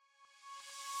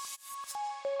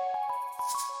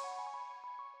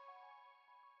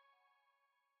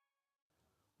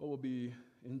Well, we'll be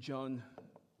in John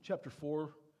chapter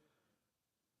 4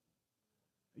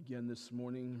 again this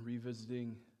morning,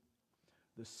 revisiting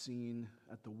the scene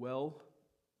at the well.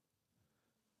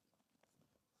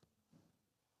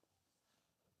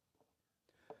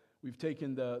 We've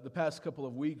taken the past couple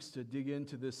of weeks to dig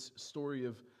into this story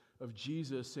of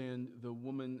Jesus and the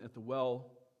woman at the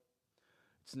well.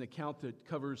 It's an account that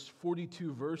covers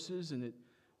 42 verses, and it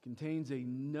contains a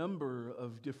number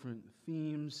of different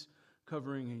themes,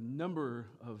 covering a number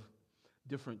of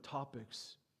different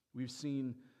topics. We've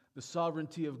seen the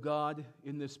sovereignty of God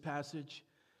in this passage,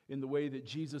 in the way that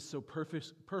Jesus so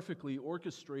perfectly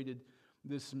orchestrated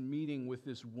this meeting with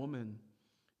this woman.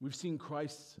 We've seen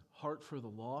Christ's heart for the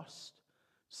lost,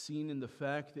 seen in the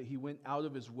fact that he went out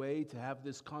of his way to have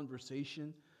this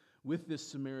conversation with this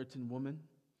Samaritan woman.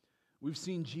 We've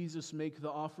seen Jesus make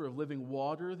the offer of living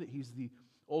water, that he's the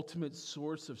ultimate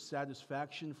source of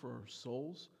satisfaction for our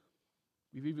souls.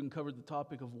 We've even covered the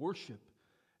topic of worship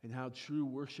and how true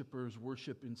worshipers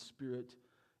worship in spirit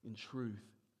and truth.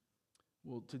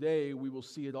 Well, today we will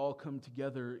see it all come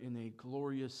together in a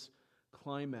glorious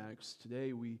climax.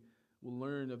 Today we will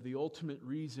learn of the ultimate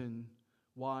reason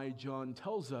why John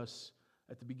tells us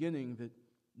at the beginning that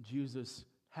Jesus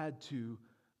had to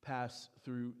pass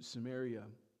through Samaria.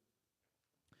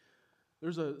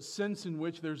 There's a sense in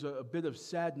which there's a bit of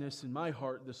sadness in my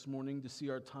heart this morning to see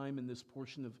our time in this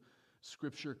portion of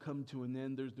Scripture come to an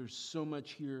end. There's so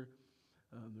much here.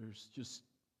 There's just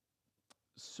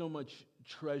so much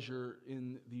treasure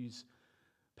in these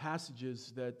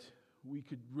passages that we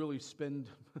could really spend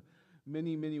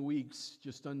many, many weeks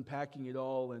just unpacking it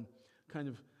all and kind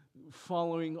of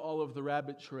following all of the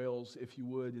rabbit trails, if you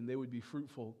would, and they would be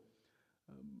fruitful.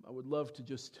 I would love to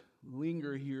just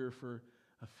linger here for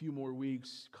a few more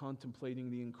weeks, contemplating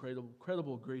the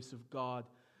incredible grace of God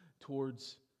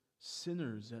towards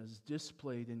sinners as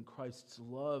displayed in Christ's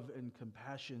love and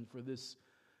compassion for this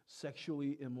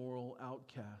sexually immoral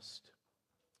outcast.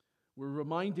 We're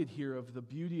reminded here of the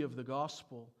beauty of the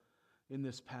gospel in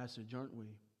this passage, aren't we?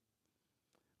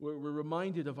 We're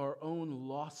reminded of our own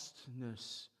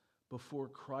lostness before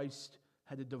Christ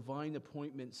had a divine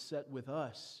appointment set with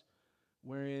us,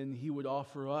 wherein he would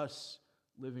offer us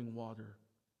living water.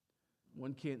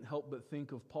 One can't help but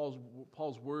think of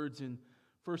Paul's words in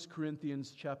 1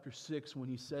 Corinthians chapter 6 when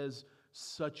he says,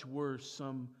 "Such were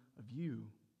some of you."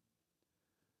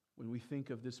 When we think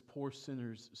of this poor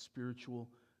sinner's spiritual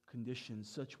condition,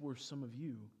 such were some of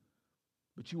you.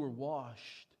 But you were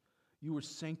washed, you were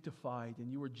sanctified,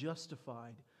 and you were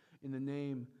justified in the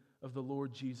name of the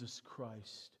Lord Jesus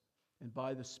Christ and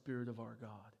by the Spirit of our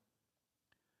God.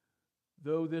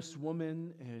 Though this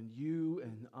woman and you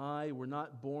and I were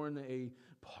not born a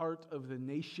part of the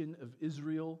nation of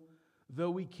Israel,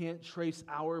 though we can't trace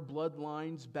our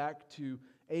bloodlines back to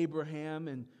Abraham,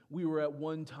 and we were at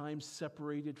one time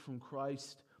separated from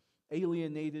Christ,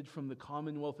 alienated from the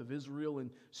commonwealth of Israel, and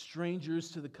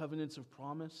strangers to the covenants of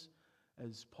promise,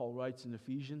 as Paul writes in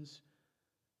Ephesians,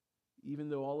 even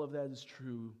though all of that is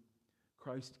true,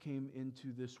 Christ came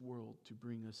into this world to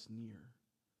bring us near.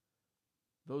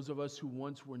 Those of us who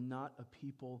once were not a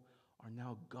people are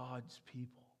now God's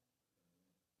people.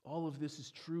 All of this is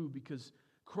true because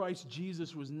Christ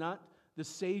Jesus was not the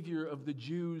Savior of the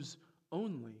Jews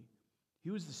only. He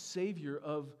was the Savior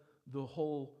of the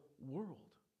whole world.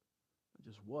 Not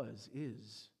just was,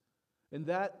 is. And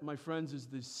that, my friends, is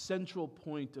the central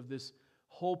point of this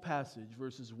whole passage,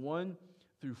 verses 1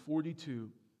 through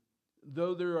 42.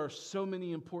 Though there are so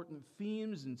many important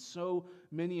themes and so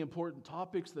many important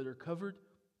topics that are covered,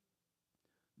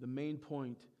 the main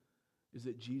point is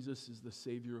that Jesus is the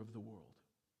Savior of the world.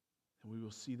 And we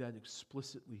will see that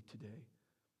explicitly today.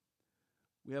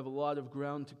 We have a lot of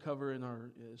ground to cover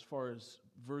as far as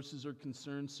verses are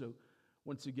concerned, so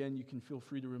once again, you can feel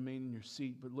free to remain in your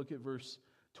seat. But look at verse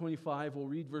 25. We'll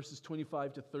read verses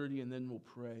 25 to 30, and then we'll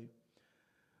pray.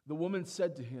 The woman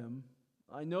said to him,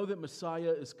 "I know that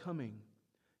Messiah is coming,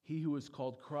 he who is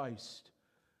called Christ.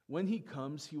 When he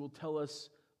comes, he will tell us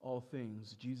all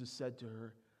things." Jesus said to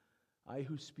her, "I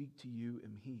who speak to you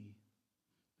am he."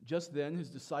 Just then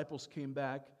his disciples came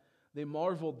back. They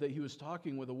marveled that he was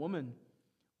talking with a woman,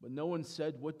 but no one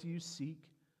said, "What do you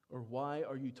seek?" or "Why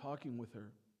are you talking with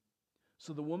her?"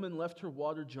 So the woman left her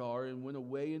water jar and went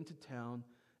away into town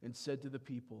and said to the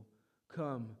people,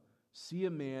 "Come, see a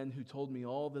man who told me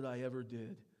all that I ever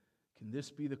did. Can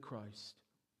this be the Christ?"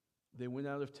 They went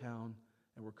out of town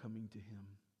and were coming to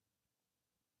him.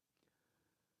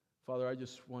 Father, I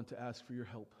just want to ask for your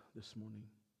help this morning.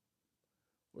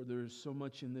 Lord, there is so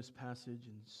much in this passage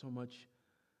and so much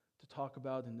to talk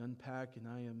about and unpack, and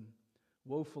I am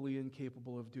woefully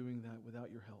incapable of doing that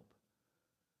without your help.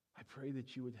 I pray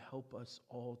that you would help us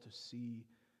all to see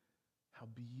how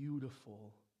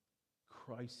beautiful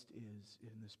Christ is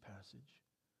in this passage.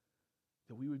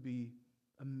 That we would be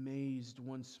amazed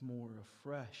once more,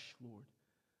 afresh, Lord,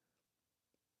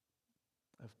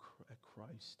 at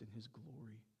Christ and His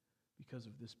glory because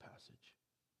of this passage.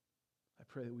 I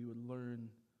pray that we would learn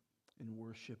and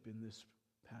worship in this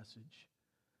passage.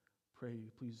 Pray,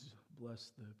 please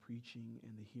bless the preaching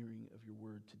and the hearing of your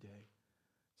word today.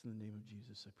 It's in the name of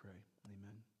Jesus I pray.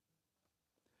 Amen.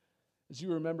 As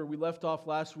you remember, we left off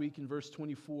last week in verse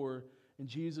 24, and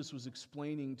Jesus was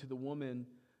explaining to the woman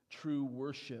true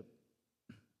worship.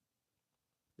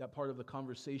 That part of the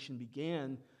conversation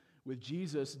began with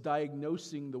Jesus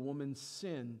diagnosing the woman's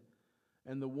sin,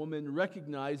 and the woman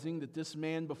recognizing that this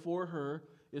man before her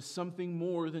is something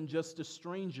more than just a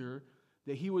stranger,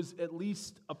 that he was at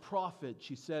least a prophet.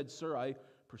 She said, "Sir, I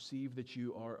perceive that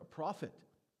you are a prophet."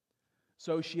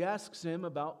 So she asks him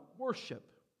about worship.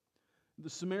 The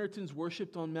Samaritans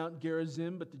worshipped on Mount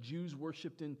Gerizim, but the Jews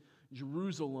worshipped in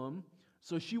Jerusalem.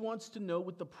 So she wants to know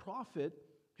what the prophet,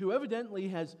 who evidently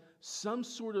has some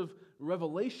sort of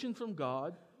revelation from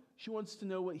God, she wants to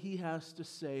know what he has to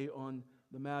say on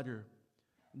the matter.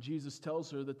 And Jesus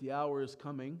tells her that the hour is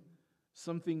coming.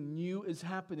 Something new is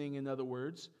happening, in other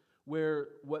words, where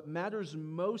what matters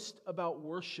most about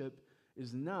worship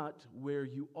is not where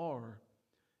you are.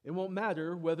 It won't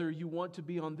matter whether you want to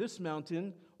be on this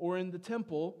mountain or in the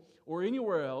temple or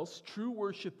anywhere else. True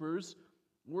worshipers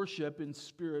worship in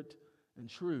spirit and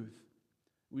truth.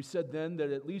 We said then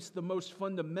that at least the most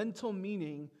fundamental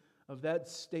meaning of that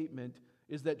statement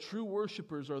is that true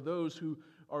worshipers are those who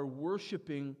are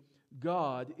worshiping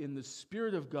God in the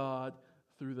Spirit of God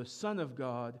through the Son of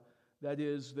God. That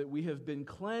is, that we have been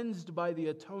cleansed by the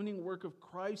atoning work of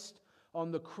Christ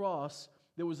on the cross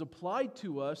that was applied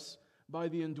to us by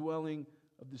the indwelling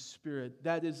of the Spirit.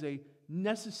 That is a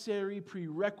necessary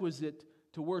prerequisite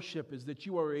to worship, is that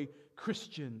you are a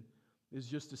Christian, is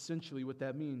just essentially what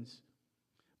that means.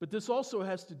 But this also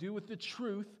has to do with the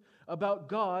truth about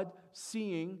God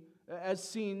seen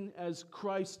as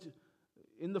Christ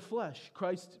in the flesh,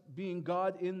 Christ being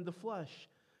God in the flesh.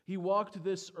 He walked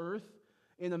this earth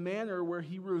in a manner where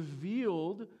He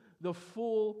revealed the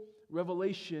full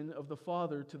revelation of the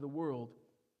Father to the world.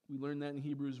 We learn that in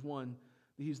Hebrews 1,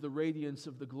 that He's the radiance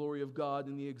of the glory of God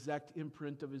and the exact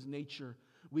imprint of His nature.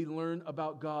 We learn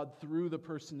about God through the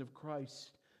person of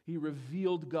Christ. He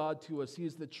revealed God to us. He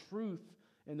is the truth,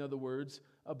 in other words,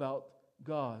 about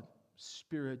God,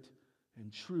 Spirit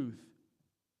and truth.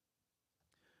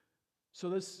 So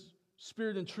this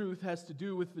Spirit and truth has to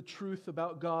do with the truth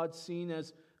about God seen in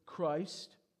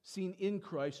Christ,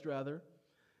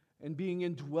 and being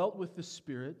indwelt with the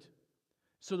Spirit.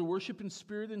 So to worship in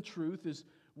spirit and truth is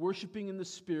worshiping in the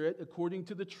Spirit according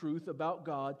to the truth about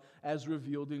God as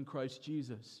revealed in Christ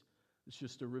Jesus. It's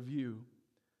just a review.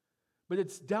 But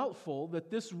it's doubtful that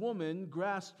this woman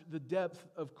grasped the depth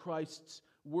of Christ's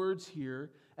words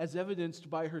here as evidenced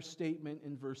by her statement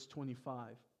in verse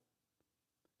 25.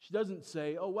 She doesn't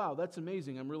say, "Oh wow, that's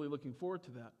amazing, I'm really looking forward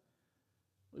to that."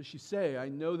 What does she say? "I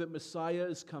know that Messiah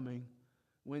is coming.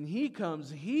 When He comes,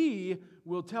 He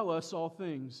will tell us all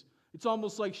things." It's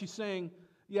almost like she's saying,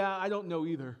 "Yeah, I don't know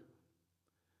either.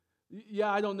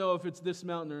 Yeah, I don't know if it's this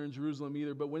mountain or in Jerusalem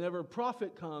either, but whenever a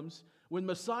prophet comes, when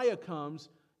Messiah comes,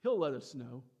 He'll let us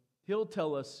know. He'll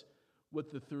tell us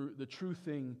what the true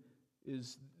thing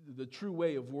is, the true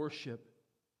way of worship."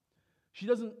 She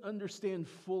doesn't understand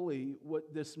fully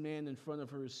what this man in front of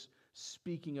her is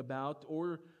speaking about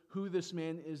or who this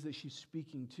man is that she's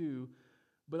speaking to,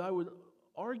 but I would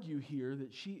argue here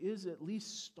that she is at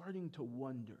least starting to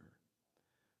wonder.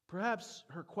 Perhaps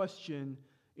her question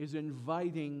is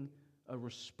inviting a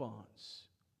response,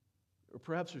 or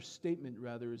perhaps her statement,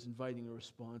 rather, is inviting a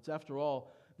response. After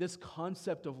all, this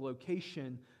concept of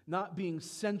location not being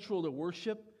central to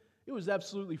worship, it was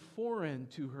absolutely foreign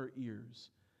to her ears.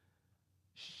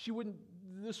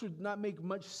 This would not make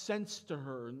much sense to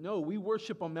her. No, we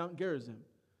worship on Mount Gerizim.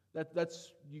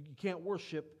 You can't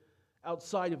worship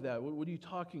outside of that. What are you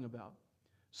talking about?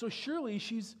 So surely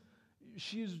she's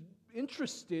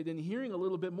interested in hearing a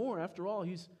little bit more. After all,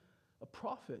 he's a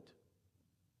prophet.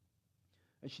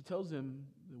 And she tells him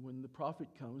that when the prophet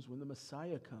comes, when the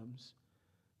Messiah comes,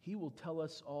 He will tell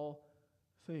us all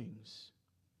things.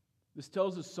 This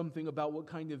tells us something about what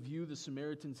kind of view the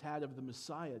Samaritans had of the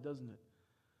Messiah, doesn't it?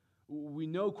 We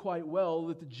know quite well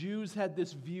that the Jews had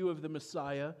this view of the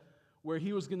Messiah where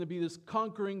He was going to be this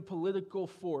conquering political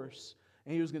force,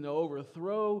 and He was going to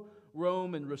overthrow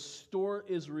Rome and restore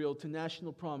Israel to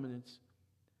national prominence.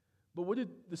 But what did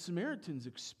the Samaritans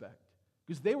expect?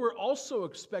 Because they were also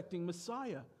expecting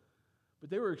Messiah. But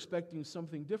they were expecting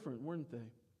something different, weren't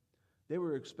they? They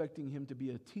were expecting him to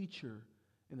be a teacher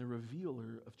and a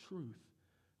revealer of truth.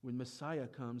 When Messiah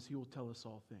comes, he will tell us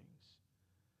all things.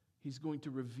 He's going to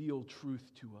reveal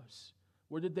truth to us.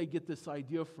 Where did they get this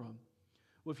idea from?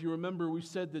 Well, if you remember, we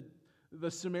said that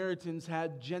the Samaritans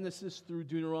had Genesis through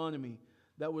Deuteronomy.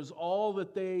 That was all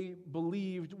that they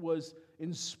believed was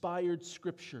inspired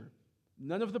Scripture.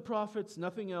 None of the prophets,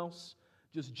 nothing else,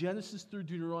 just Genesis through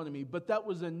Deuteronomy. But that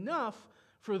was enough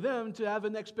for them to have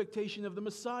an expectation of the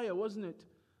Messiah, wasn't it?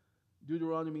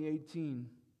 Deuteronomy 18,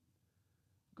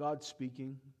 God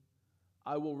speaking,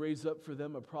 I will raise up for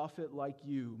them a prophet like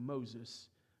you, Moses,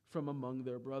 from among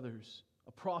their brothers.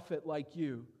 A prophet like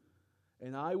you.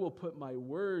 And I will put my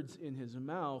words in his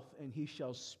mouth, and he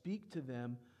shall speak to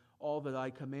them all that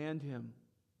I command him.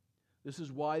 This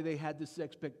is why they had this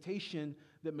expectation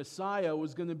that Messiah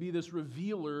was going to be this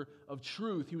revealer of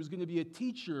truth. He was going to be a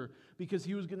teacher because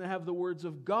he was going to have the words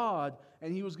of God,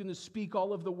 and he was going to speak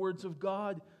all of the words of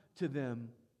God to them.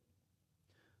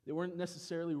 They weren't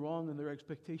necessarily wrong in their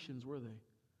expectations, were they?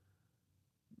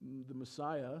 The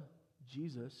Messiah,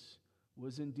 Jesus,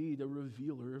 was indeed a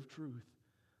revealer of truth.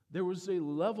 There was a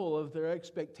level of their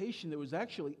expectation that was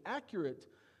actually accurate,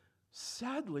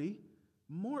 sadly,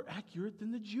 more accurate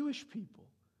than the Jewish people.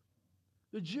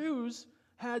 The Jews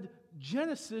had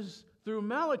Genesis through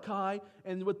Malachi,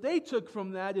 and what they took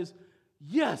from that is,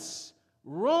 yes,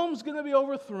 Rome's going to be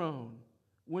overthrown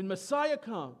when Messiah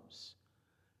comes.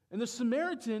 And the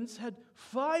Samaritans had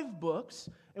 5 books,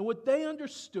 and what they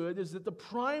understood is that the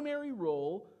primary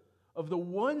role of the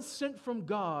one sent from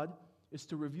God is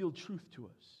to reveal truth to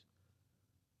us.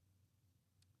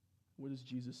 What does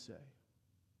Jesus say?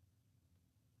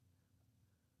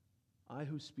 I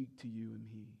who speak to you am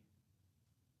He.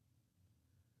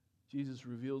 Jesus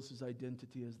reveals His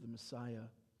identity as the Messiah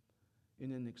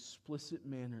in an explicit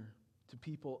manner to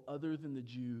people other than the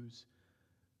Jews,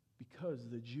 because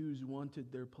the Jews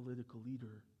wanted their political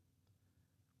leader.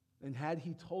 And had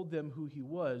He told them who He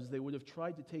was, they would have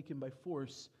tried to take Him by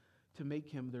force to make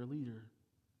Him their leader.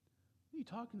 What are you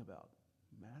talking about,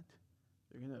 Matt?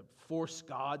 They're going to force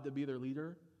God to be their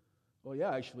leader? Well,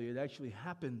 yeah, it actually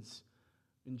happens.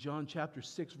 In John chapter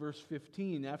 6, verse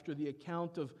 15, after the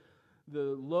account of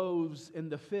the loaves and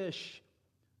the fish,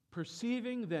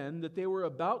 perceiving then that they were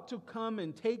about to come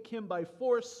and take Him by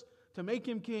force to make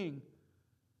Him king,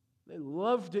 they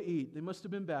loved to eat. They must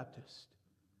have been Baptist.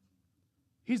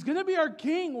 He's going to be our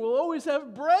king. We'll always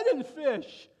have bread and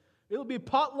fish. It'll be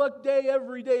potluck day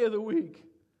every day of the week.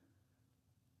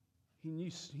 He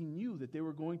knew that they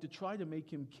were going to try to make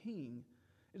Him king.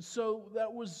 And so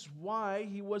that was why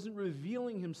He wasn't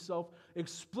revealing Himself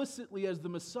explicitly as the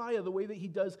Messiah the way that He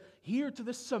does here to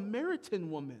this Samaritan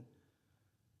woman.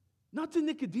 Not to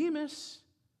Nicodemus.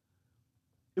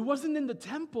 It wasn't in the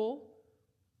temple.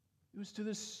 It was to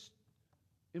this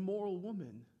immoral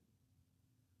woman.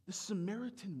 This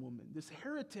Samaritan woman. This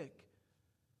heretic.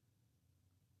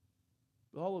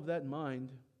 With all of that in mind,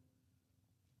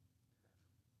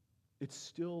 there's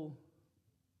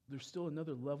still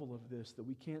another level of this that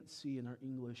we can't see in our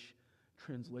English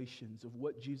translations of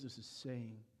what Jesus is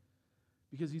saying.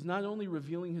 Because He's not only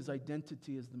revealing His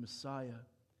identity as the Messiah,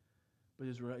 but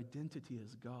His identity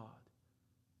as God.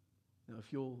 Now,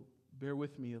 if you'll bear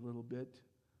with me a little bit,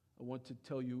 I want to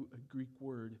tell you a Greek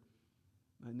word.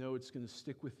 I know it's going to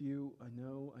stick with you. I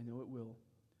know it will.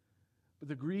 But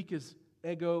the Greek is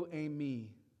ego eimi.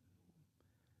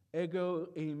 Ego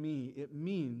eimi. It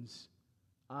means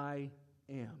I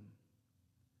am.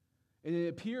 And it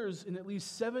appears in at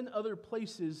least 7 other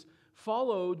places,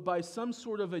 followed by some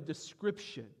sort of a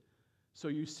description. So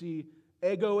you see,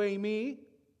 ego eimi,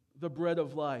 the bread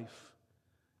of life.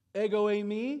 Ego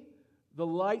eimi, the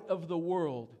light of the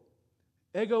world.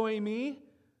 Ego eimi,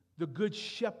 the good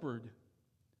shepherd.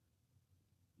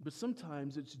 But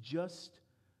sometimes it's just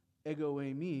ego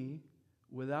eimi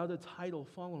without a title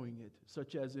following it,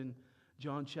 such as in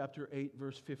John chapter 8,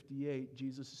 verse 58,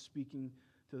 Jesus is speaking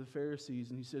to the Pharisees,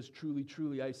 and He says, truly,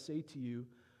 truly, I say to you,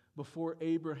 before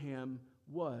Abraham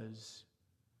was,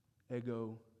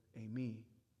 ego eimi.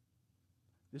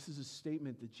 This is a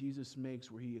statement that Jesus makes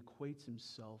where He equates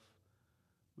Himself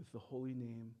with the holy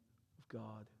name of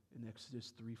God in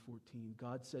Exodus 3:14.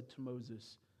 God said to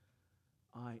Moses,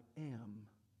 I am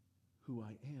who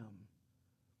I am.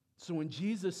 So when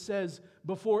Jesus says,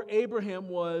 before Abraham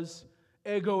was,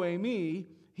 ego eimi,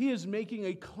 He is making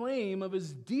a claim of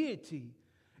His deity.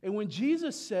 And when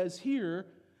Jesus says here,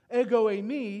 ego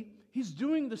eimi, He's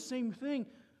doing the same thing,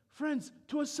 friends,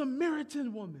 to a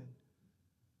Samaritan woman.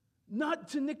 Not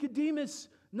to Nicodemus,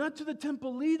 not to the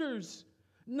temple leaders,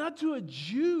 not to a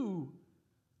Jew,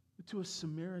 but to a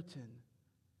Samaritan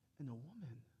and a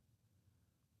woman.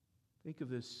 Think of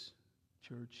this,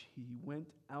 church. He went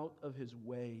out of his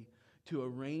way to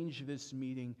arrange this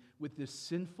meeting with this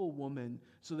sinful woman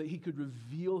so that he could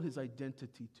reveal his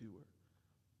identity to her.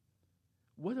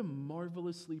 What a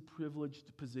marvelously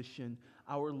privileged position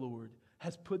our Lord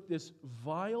has put this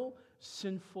vile,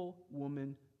 sinful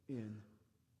woman in.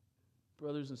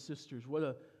 Brothers and sisters, what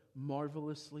a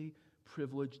marvelously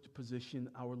privileged position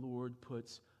our Lord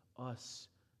puts us,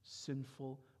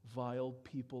 sinful, vile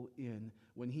people, in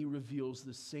when He reveals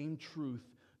the same truth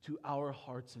to our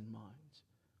hearts and minds.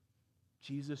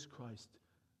 Jesus Christ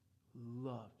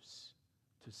loves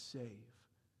to save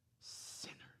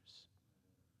sinners.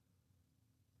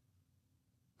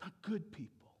 Not good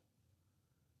people.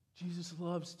 Jesus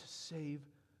loves to save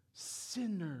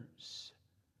sinners.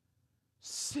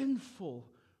 Sinful,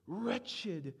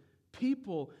 wretched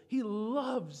people. He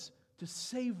loves to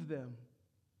save them.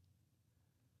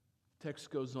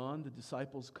 Text goes on. The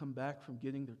disciples come back from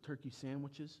getting their turkey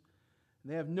sandwiches.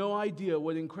 And they have no idea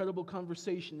what incredible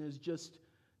conversation has just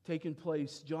taken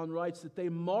place. John writes that they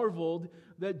marveled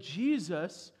that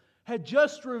Jesus had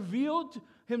just revealed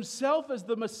Himself as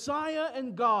the Messiah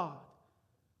and God.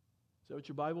 Is that what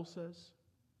your Bible says?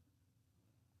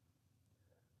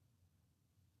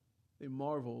 They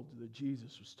marveled that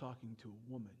Jesus was talking to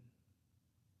a woman.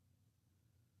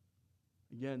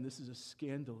 Again, this is a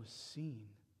scandalous scene.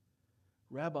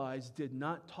 Rabbis did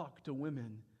not talk to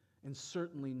women, and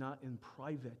certainly not in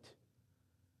private.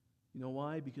 You know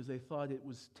why? Because they thought it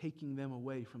was taking them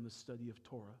away from the study of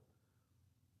Torah.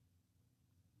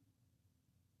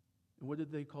 And what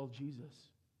did they call Jesus?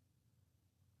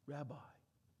 Rabbi.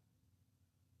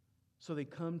 So they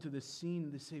come to this scene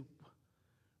and they say,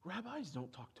 rabbis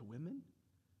don't talk to women.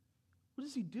 What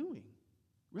is he doing?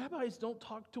 Rabbis don't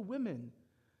talk to women.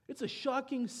 It's a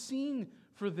shocking scene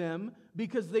for them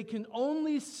because they can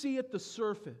only see at the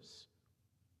surface.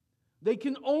 They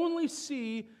can only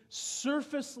see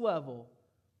surface level.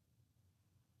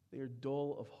 They are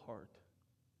dull of heart.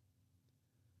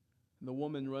 And the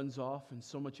woman runs off in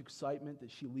so much excitement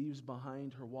that she leaves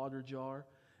behind her water jar.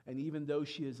 And even though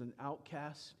she is an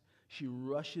outcast, she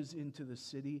rushes into the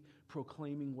city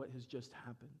proclaiming what has just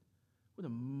happened. What a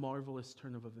marvelous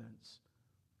turn of events.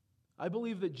 I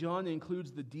believe that John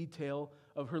includes the detail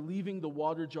of her leaving the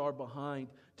water jar behind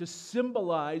to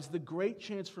symbolize the great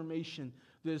transformation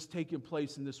that has taken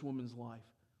place in this woman's life.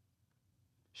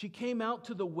 She came out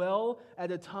to the well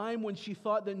at a time when she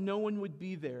thought that no one would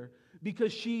be there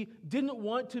because she didn't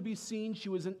want to be seen. She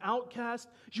was an outcast.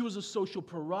 She was a social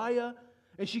pariah.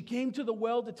 And she came to the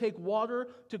well to take water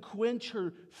to quench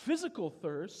her physical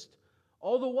thirst,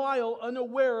 all the while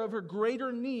unaware of her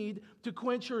greater need to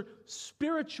quench her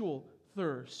spiritual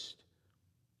thirst.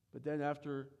 But then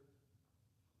after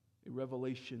a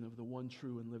revelation of the one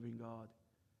true and living God,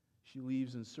 she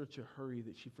leaves in such a hurry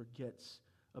that she forgets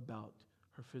about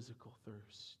her physical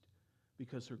thirst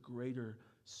because her greater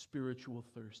spiritual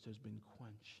thirst has been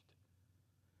quenched.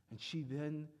 And she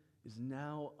then is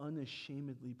now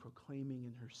unashamedly proclaiming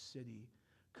in her city,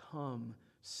 "Come,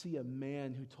 see a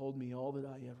man who told me all that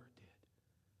I ever did."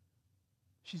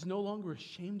 She's no longer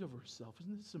ashamed of herself.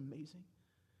 Isn't this amazing?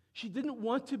 She didn't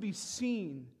want to be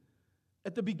seen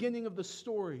at the beginning of the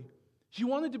story. She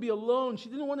wanted to be alone. She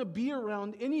didn't want to be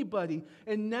around anybody.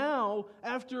 And now,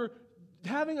 after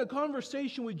having a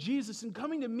conversation with Jesus and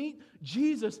coming to meet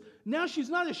Jesus, now she's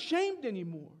not ashamed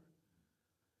anymore.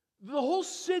 The whole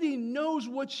city knows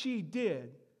what she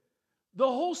did. The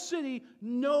whole city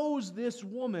knows this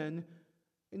woman.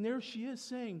 And there she is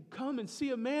saying, "Come and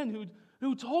see a man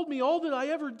who told me all that I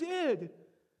ever did."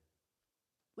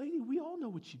 Lady, we all know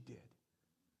what you did.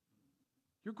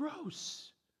 You're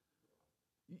gross.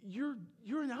 You're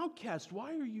an outcast.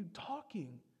 Why are you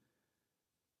talking?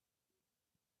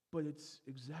 But it's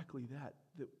exactly that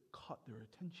caught their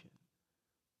attention.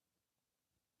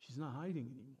 She's not hiding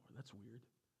anymore. That's weird.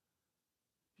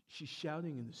 She's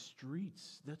shouting in the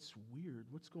streets. That's weird.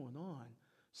 What's going on?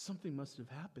 Something must have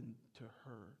happened to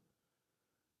her.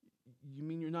 You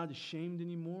mean you're not ashamed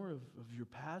anymore of your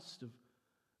past,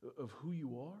 of who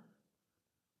you are?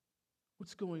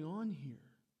 What's going on here?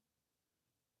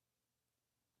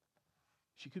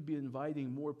 She could be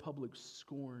inviting more public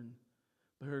scorn,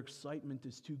 but her excitement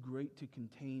is too great to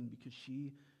contain because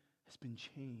she has been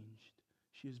changed.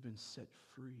 She has been set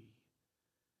free.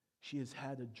 She has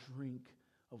had a drink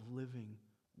of living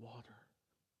water.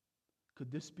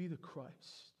 Could this be the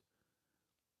Christ?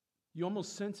 You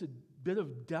almost sense a bit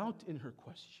of doubt in her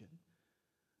question,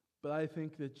 but I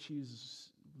think that she's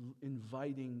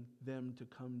inviting them to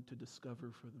come to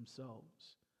discover for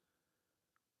themselves.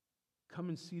 Come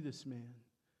and see this man.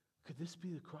 Could this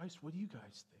be the Christ? What do you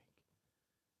guys think?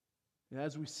 And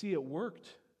as we see, it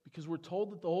worked, because we're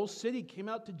told that the whole city came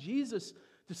out to Jesus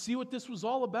to see what this was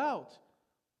all about.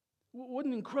 What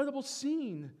an incredible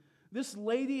scene. This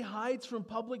lady hides from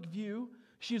public view.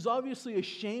 She's obviously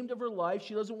ashamed of her life.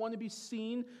 She doesn't want to be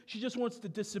seen. She just wants to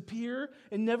disappear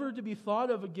and never to be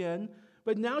thought of again.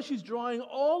 But now she's drawing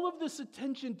all of this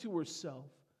attention to herself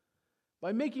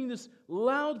by making this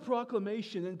loud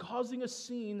proclamation and causing a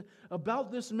scene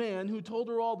about this man who told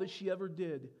her all that she ever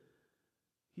did.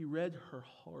 He read her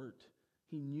heart.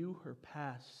 He knew her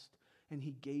past, and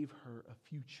he gave her a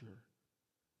future.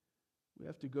 We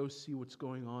have to go see what's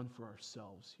going on for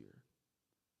ourselves here.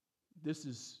 This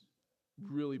is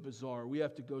really bizarre. We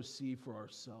have to go see for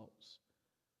ourselves.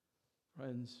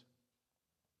 Friends,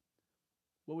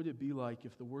 what would it be like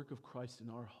if the work of Christ in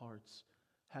our hearts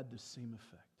had the same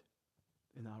effect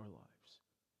in our lives?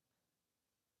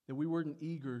 That we weren't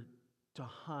eager to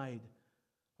hide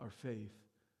our faith,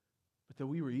 but that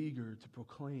we were eager to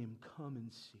proclaim, come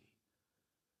and see.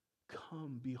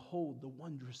 Come, behold the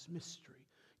wondrous mystery.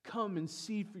 Come and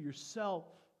see for yourself.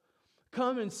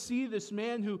 Come and see this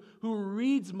man who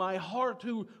reads my heart,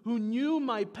 who knew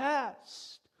my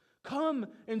past. Come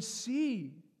and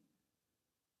see.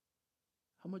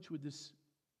 How much would this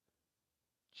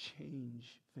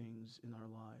change things in our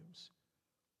lives?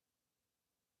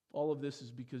 All of this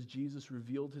is because Jesus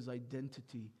revealed his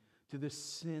identity to this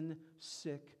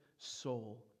sin-sick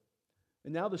soul.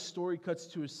 And now the story cuts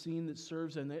to a scene that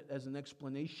serves as an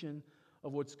explanation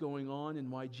of what's going on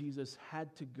and why Jesus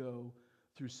had to go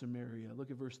through Samaria. Look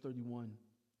at verse 31.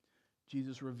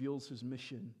 Jesus reveals his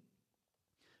mission.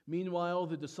 Meanwhile,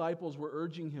 the disciples were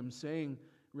urging him, saying,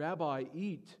 Rabbi,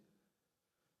 eat.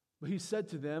 But he said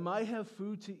to them, I have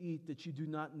food to eat that you do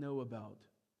not know about.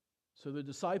 So the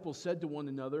disciples said to one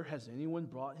another, has anyone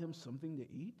brought him something to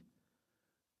eat?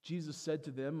 Jesus said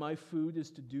to them, my food is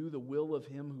to do the will of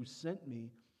him who sent me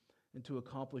and to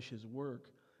accomplish his work.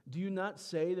 Do you not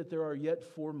say that there are yet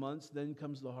 4 months, then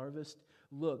comes the harvest?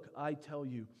 Look, I tell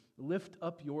you, lift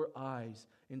up your eyes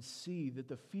and see that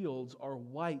the fields are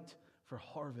white for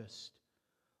harvest.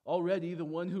 Already the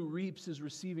one who reaps is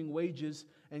receiving wages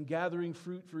and gathering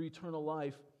fruit for eternal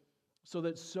life, so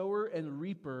that sower and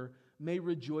reaper may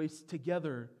rejoice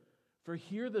together. For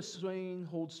here the saying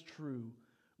holds true,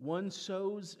 one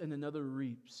sows and another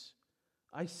reaps.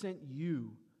 I sent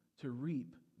you to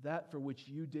reap that for which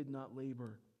you did not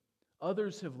labor.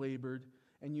 Others have labored,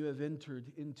 and you have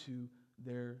entered into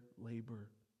their labor.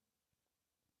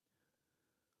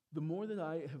 The more that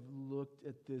I have looked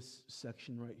at this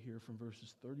section right here from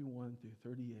verses 31 through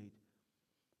 38,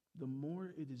 the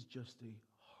more it is just a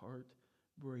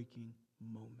heartbreaking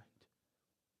moment.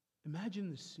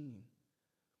 Imagine the scene.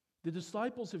 The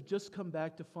disciples have just come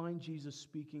back to find Jesus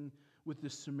speaking with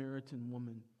this Samaritan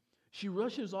woman. She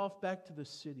rushes off back to the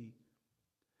city.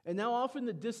 And now off in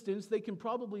the distance, they can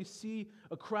probably see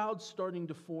a crowd starting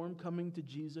to form, coming to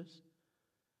Jesus.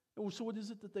 And so what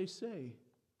is it that they say?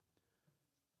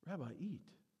 Rabbi, eat.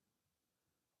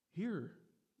 Here,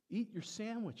 eat your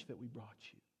sandwich that we brought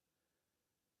you.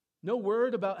 No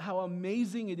word about how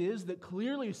amazing it is that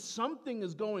clearly something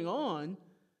is going on.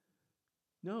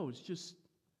 No, it's just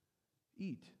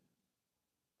eat.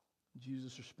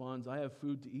 Jesus responds, I have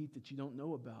food to eat that you don't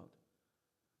know about.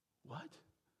 What?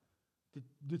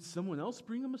 Did someone else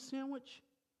bring him a sandwich?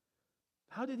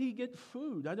 How did he get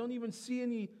food? I don't even see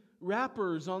any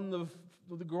wrappers on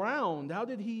the ground. How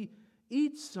did he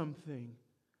eat something?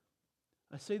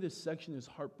 I say this section is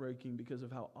heartbreaking because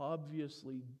of how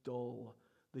obviously dull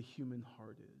the human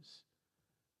heart is.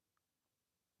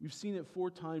 We've seen it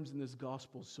 4 times in this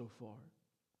gospel so far.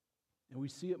 And we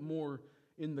see it more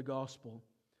in the gospel.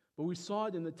 But we saw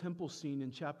it in the temple scene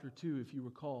in chapter 2, if you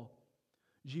recall.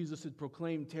 Jesus had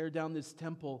proclaimed, tear down this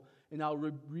temple and I'll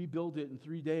rebuild it in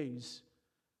 3 days.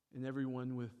 And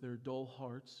everyone with their dull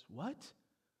hearts, what?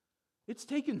 It's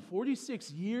taken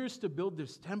 46 years to build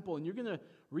this temple and you're going to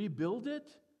rebuild it?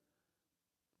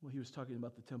 Well, he was talking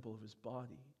about the temple of his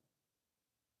body.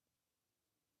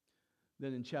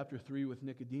 Then in chapter 3 with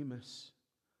Nicodemus,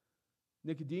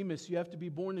 you have to be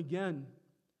born again.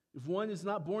 If one is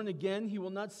not born again, he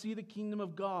will not see the kingdom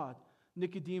of God.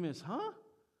 Nicodemus, huh?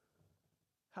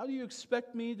 How do you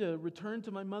expect me to return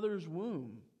to my mother's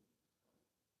womb?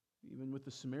 Even with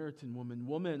the Samaritan woman,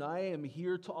 woman, I am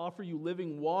here to offer you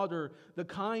living water, the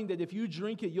kind that if you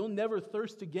drink it, you'll never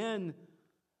thirst again.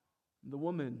 And the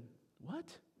woman, what?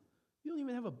 You don't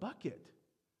even have a bucket.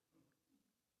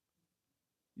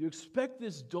 You expect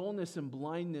this dullness and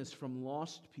blindness from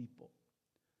lost people.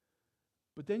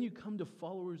 But then you come to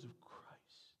followers of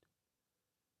Christ,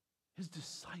 His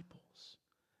disciples,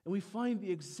 and we find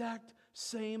the exact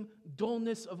same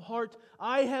dullness of heart.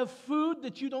 I have food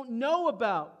that you don't know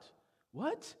about.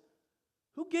 What?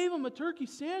 Who gave him a turkey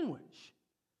sandwich?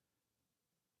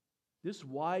 This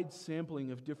wide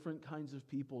sampling of different kinds of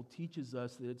people teaches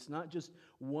us that it's not just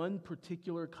one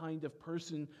particular kind of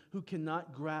person who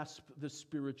cannot grasp the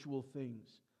spiritual things.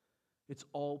 It's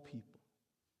all people.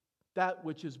 That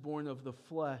which is born of the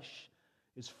flesh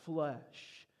is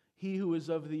flesh. He who is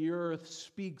of the earth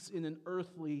speaks in an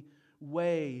earthly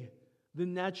way. The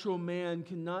natural man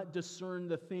cannot discern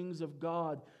the things of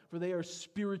God, for they are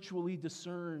spiritually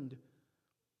discerned.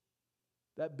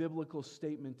 That biblical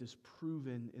statement is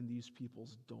proven in these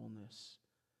people's dullness.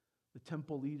 The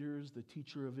temple leaders, the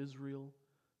teacher of Israel,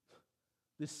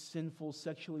 this sinful,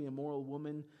 sexually immoral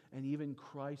woman, and even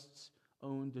Christ's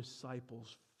own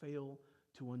disciples fail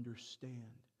to understand.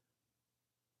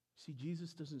 See,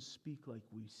 Jesus doesn't speak like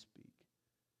we speak.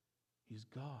 He's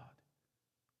God.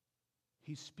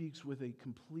 He speaks with a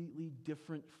completely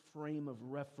different frame of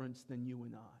reference than you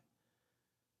and I.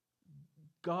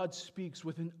 God speaks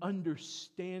with an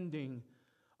understanding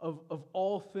of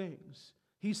all things.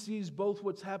 He sees both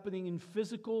what's happening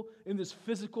in this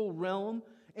physical realm,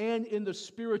 and in the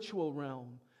spiritual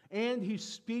realm. And He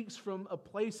speaks from a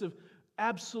place of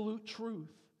absolute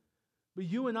truth. But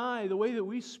you and I, the way that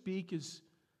we speak is,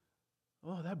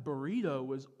 oh, that burrito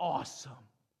was awesome.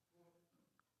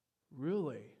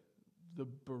 Really? The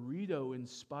burrito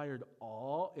inspired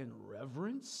awe and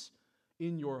reverence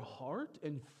in your heart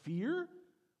and fear?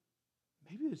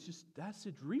 Maybe it's just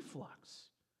acid reflux.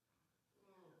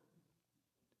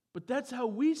 But that's how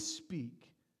we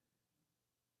speak.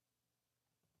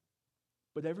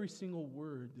 But every single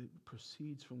word that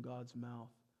proceeds from God's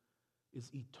mouth is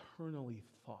eternally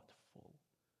thoughtful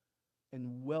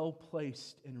and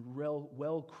well-placed and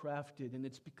well-crafted. And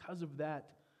it's because of that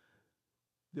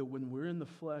when we're in the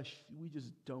flesh, we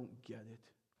just don't get it.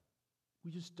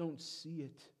 We just don't see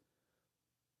it.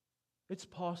 It's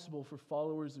possible for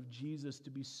followers of Jesus to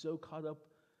be so caught up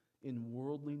in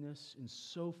worldliness and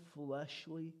so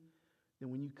fleshly that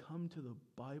when you come to the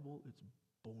Bible, it's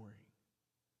boring.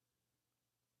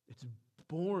 It's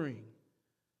boring.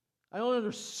 I don't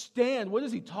understand. What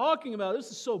is he talking about? This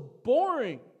is so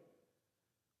boring.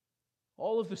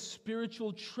 All of the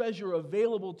spiritual treasure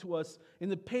available to us in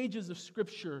the pages of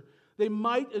Scripture, they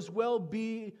might as well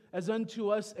be as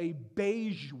unto us a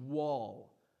beige wall.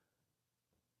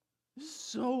 This is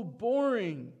so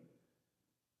boring.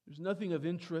 There's nothing of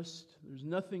interest. There's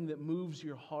nothing that moves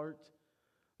your heart.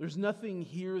 There's nothing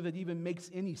here that even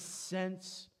makes any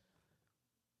sense.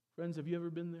 Friends, have you ever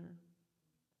been there?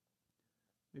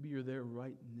 Maybe you're there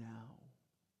right now.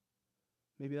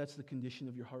 Maybe that's the condition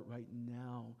of your heart right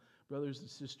now. Brothers and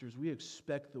sisters, we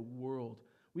expect the world.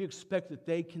 We expect that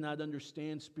they cannot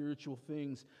understand spiritual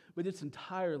things, but it's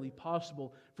entirely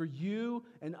possible for you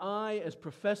and I as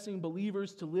professing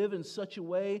believers to live in such a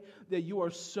way that you are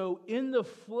so in the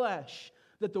flesh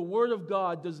that the Word of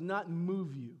God does not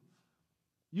move you.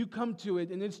 You come to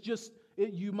it and it's just,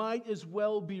 you might as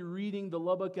well be reading the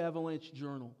Lubbock Avalanche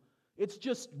Journal. It's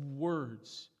just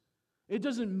words. It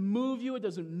doesn't move you. It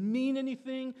doesn't mean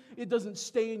anything. It doesn't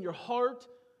stay in your heart.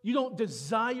 You don't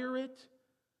desire it.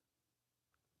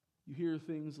 You hear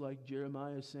things like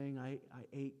Jeremiah saying, I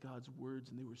ate God's words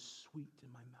and they were sweet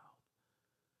in my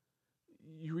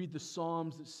mouth. You read the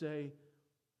Psalms that say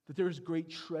that there is great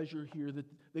treasure here,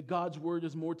 that God's word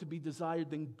is more to be desired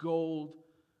than gold.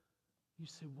 You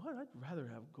say, what? I'd rather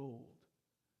have gold.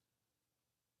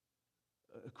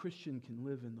 A Christian can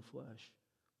live in the flesh.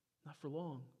 Not for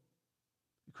long.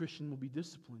 A Christian will be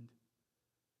disciplined,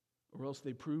 or else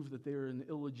they prove that they are an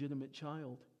illegitimate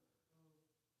child.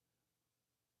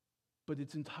 But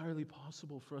it's entirely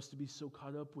possible for us to be so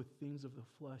caught up with things of the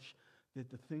flesh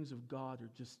that the things of God are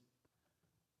just,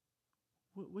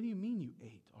 what do you mean you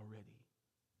ate already?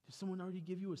 Did someone already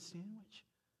give you a sandwich?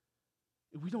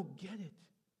 If we don't get it,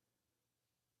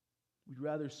 we'd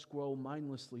rather scroll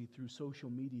mindlessly through social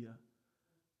media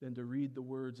than to read the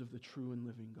words of the true and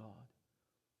living God.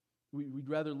 We'd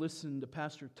rather listen to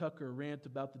Pastor Tucker rant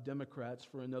about the Democrats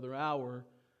for another hour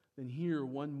than hear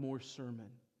one more sermon.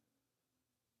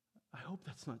 I hope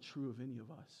that's not true of any of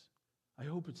us. I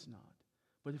hope it's not.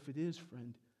 But if it is,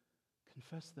 friend,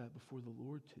 confess that before the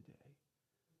Lord today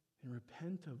and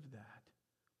repent of that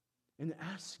and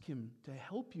ask Him to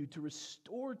help you, to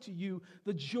restore to you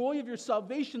the joy of your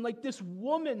salvation like this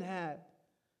woman had.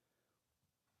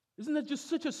 Isn't that just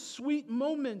such a sweet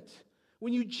moment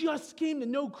when you just came to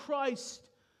know Christ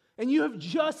And you have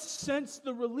just sensed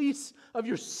the release of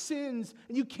your sins,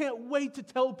 and you can't wait to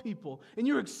tell people, and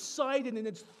you're excited, and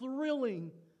it's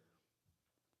thrilling.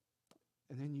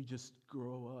 And then you just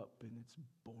grow up, and it's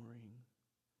boring.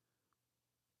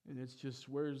 And it's just,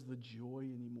 where's the joy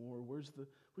anymore? Where's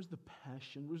the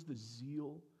passion? Where's the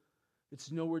zeal?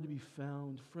 It's nowhere to be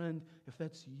found. Friend, if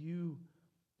that's you,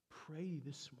 pray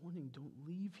this morning. Don't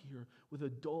leave here with a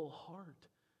dull heart.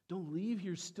 Don't leave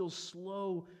here still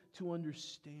slow to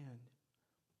understand.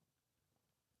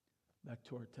 Back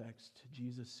to our text.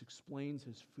 Jesus explains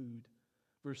his food.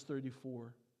 Verse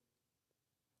 34.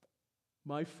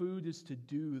 My food is to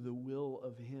do the will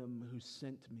of him who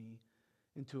sent me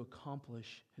and to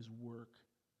accomplish his work.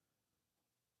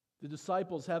 The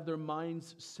disciples have their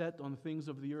minds set on things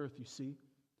of the earth, you see.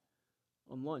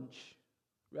 On lunch.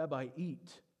 Rabbi,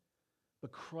 eat.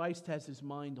 But Christ has his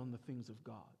mind on the things of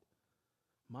God.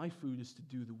 My food is to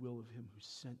do the will of him who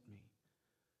sent me.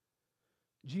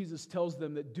 Jesus tells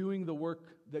them that doing the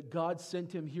work that God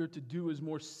sent him here to do is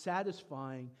more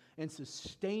satisfying and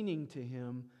sustaining to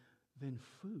him than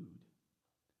food.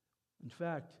 In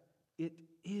fact, it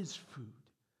is food.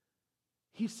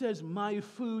 He says, my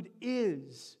food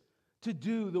is to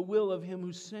do the will of him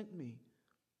who sent me.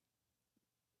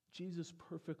 Jesus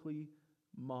perfectly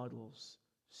models,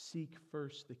 seek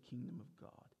first the kingdom of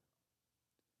God,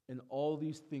 and all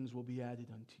these things will be added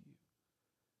unto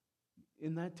you.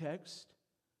 In that text,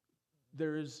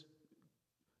 there is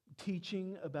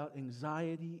teaching about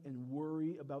anxiety and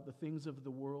worry about the things of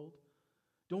the world.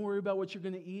 Don't worry about what you're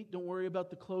going to eat. Don't worry about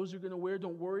the clothes you're going to wear.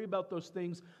 Don't worry about those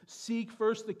things. Seek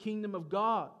first the kingdom of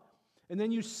God. And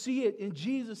then you see it in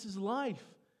Jesus' life.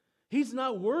 He's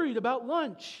not worried about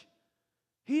lunch.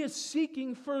 He is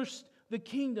seeking first the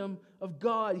kingdom of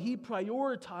God. He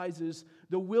prioritizes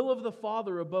the will of the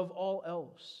Father above all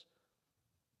else.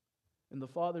 And the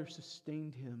Father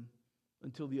sustained him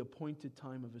until the appointed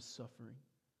time of his suffering.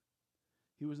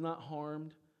 He was not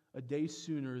harmed a day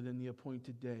sooner than the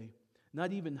appointed day.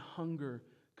 Not even hunger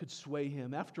could sway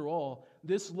him. After all,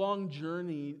 this long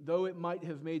journey, though it might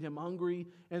have made him hungry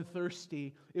and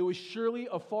thirsty, it was surely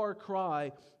a far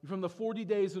cry from the 40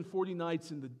 days and 40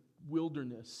 nights in the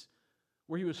wilderness,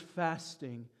 where he was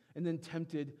fasting and then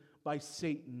tempted by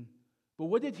Satan. But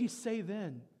what did he say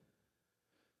then?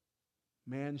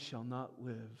 Man shall not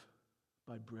live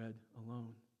by bread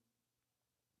alone.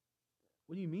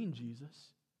 What do you mean,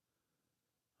 Jesus?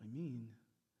 I mean,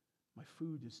 my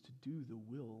food is to do the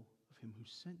will of him who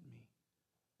sent me.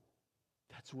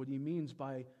 That's what he means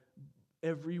by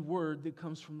every word that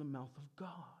comes from the mouth of God.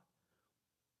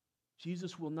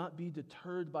 Jesus will not be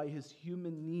deterred by his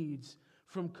human needs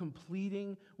from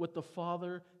completing what the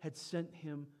Father had sent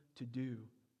him to do.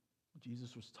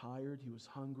 Jesus was tired, he was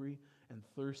hungry and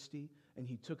thirsty, and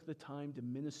he took the time to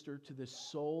minister to the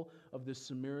soul of this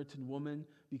Samaritan woman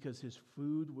because his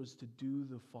food was to do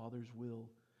the Father's will.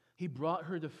 He brought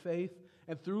her to faith,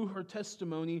 and through her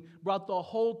testimony, brought the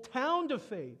whole town to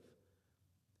faith.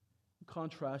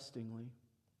 Contrastingly,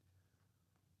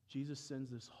 Jesus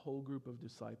sends this whole group of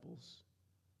disciples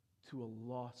to a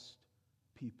lost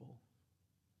people,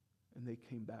 and they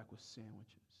came back with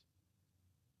sandwiches.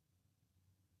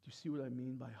 Do you see what I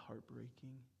mean by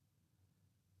heartbreaking?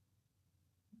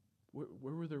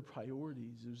 Where were their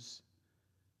priorities?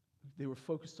 They were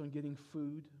focused on getting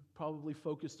food, probably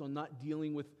focused on not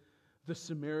dealing with the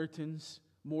Samaritans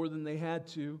more than they had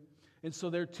to. And so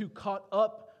they're too caught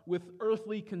up with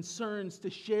earthly concerns to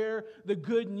share the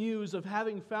good news of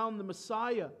having found the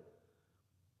Messiah.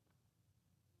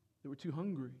 They were too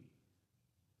hungry.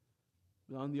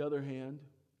 But on the other hand,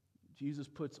 Jesus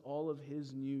puts all of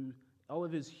his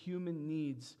human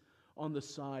needs on the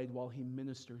side while he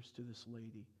ministers to this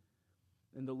lady.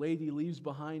 And the lady leaves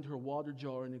behind her water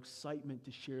jar in excitement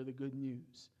to share the good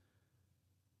news.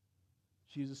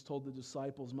 Jesus told the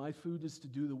disciples, my food is to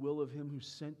do the will of him who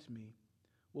sent me.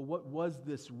 Well, what was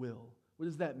this will? What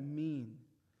does that mean?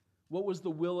 What was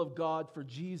the will of God for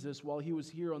Jesus while he was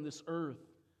here on this earth?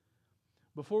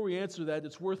 Before we answer that,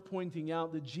 it's worth pointing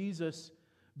out that Jesus,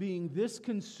 being this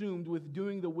consumed with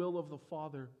doing the will of the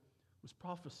Father, was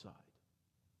prophesied.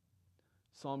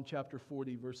 Psalm chapter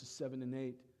 40, verses 7 and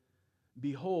 8.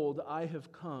 Behold, I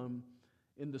have come.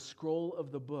 In the scroll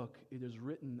of the book it is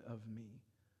written of me,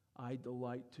 I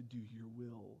delight to do your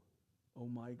will, O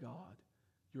my God.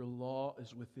 Your law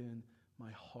is within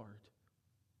my heart.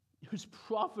 It was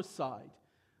prophesied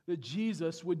that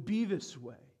Jesus would be this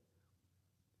way.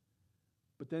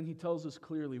 But then he tells us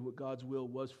clearly what God's will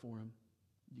was for him.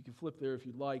 You can flip there if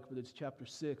you'd like, but it's chapter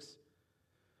 6,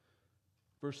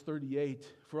 verse 38.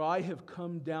 For I have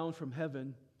come down from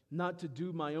heaven, not to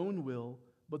do my own will,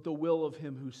 but the will of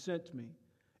him who sent me.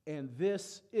 And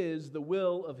this is the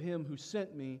will of him who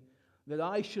sent me, that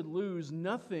I should lose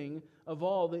nothing of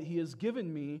all that he has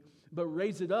given me, but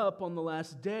raise it up on the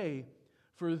last day.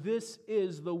 For this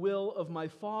is the will of my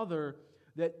Father,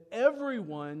 that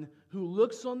everyone who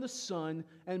looks on the Son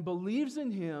and believes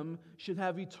in him should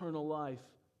have eternal life,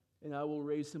 and I will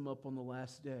raise him up on the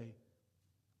last day.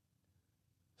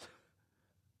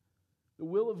 The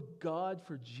will of God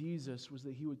for Jesus was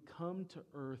that he would come to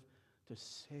earth to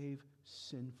save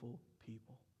sinful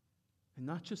people. And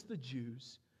not just the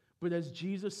Jews, but as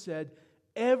Jesus said,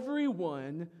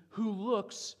 everyone who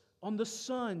looks on the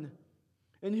Son.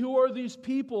 And who are these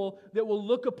people that will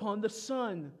look upon the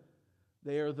Son?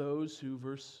 They are those who,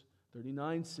 verse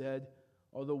 39 said,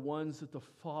 are the ones that the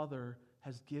Father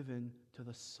has given to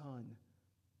the Son.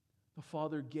 The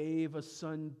Father gave a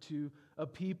Son to a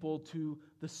people, to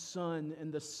the Son,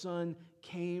 and the Son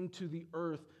came to the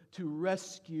earth to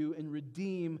rescue and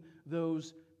redeem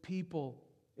those people.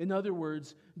 In other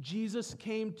words, Jesus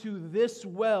came to this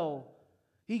well.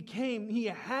 He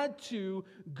had to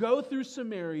go through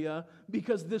Samaria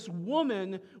because this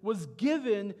woman was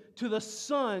given to the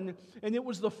Son, and it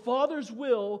was the Father's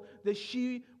will that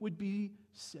she would be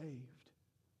saved.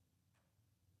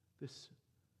 This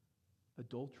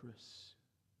adulterous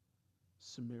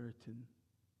Samaritan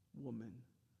woman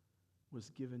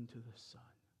was given to the Son.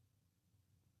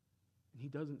 And he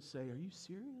doesn't say, "Are you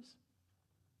serious?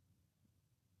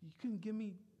 You couldn't give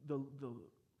me the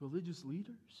religious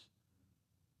leaders?"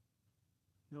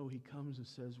 No, he comes and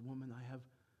says, "Woman, I have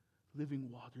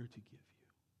living water to give you."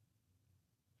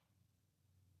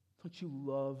 Don't you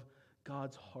love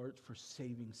God's heart for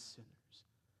saving sinners?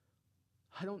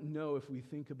 I don't know if we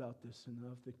think about this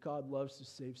enough, that God loves to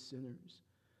save sinners.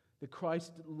 That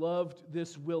Christ loved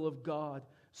this will of God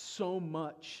so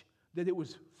much that it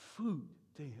was food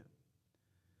to him.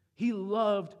 He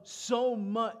loved so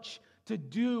much to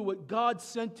do what God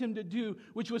sent him to do,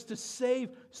 which was to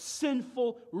save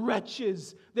sinful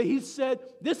wretches, that he said,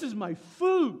 "This is my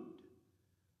food."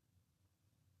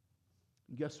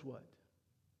 And guess what?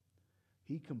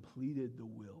 He completed the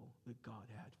will that God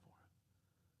had for him.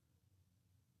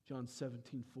 John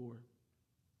 17:4.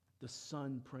 The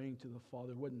Son praying to the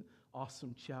Father. What an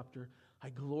awesome chapter.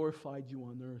 "I glorified you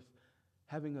on earth,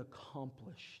 having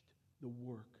accomplished the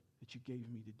work that you gave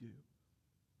me to do."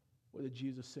 What did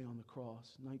Jesus say on the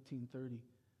cross? 19:30.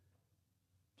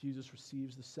 Jesus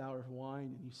receives the sour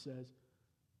wine and he says,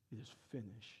 "It is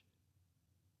finished."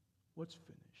 What's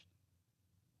finished?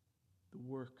 The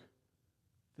work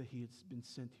that he had been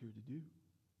sent here to do.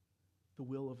 The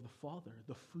will of the Father,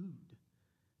 the food.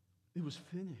 It was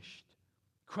finished.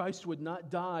 Christ would not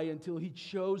die until he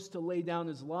chose to lay down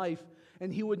his life,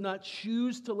 and he would not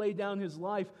choose to lay down his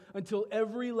life until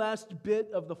every last bit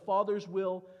of the Father's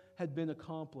will had been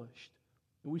accomplished.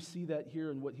 And we see that here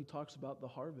in what he talks about, the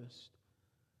harvest.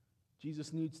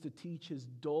 Jesus needs to teach his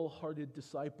dull-hearted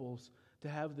disciples to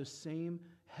have the same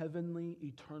heavenly,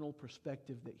 eternal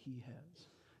perspective that he has.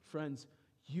 Friends,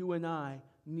 you and I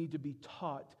need to be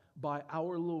taught by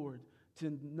our Lord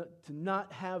to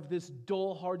not have this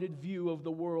dull-hearted view of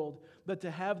the world, but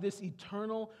to have this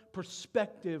eternal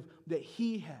perspective that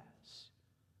he has.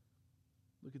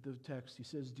 Look at the text. He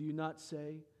says, "Do you not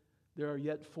say, 'There are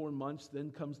yet 4 months,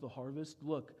 then comes the harvest'?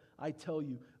 Look, I tell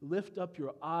you, lift up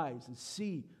your eyes and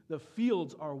see, the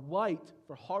fields are white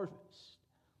for harvest."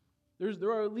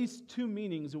 There are at least two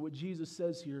meanings of what Jesus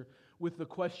says here with the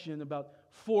question about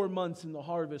 4 months in the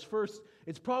harvest. First,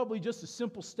 it's probably just a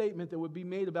simple statement that would be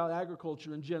made about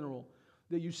agriculture in general,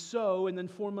 that you sow and then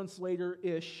 4 months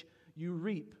later-ish, you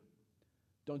reap.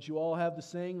 Don't you all have the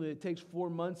saying that it takes 4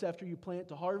 months after you plant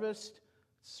to harvest?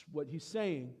 That's what he's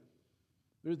saying.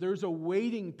 There's a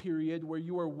waiting period where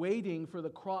you are waiting for the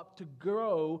crop to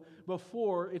grow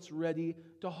before it's ready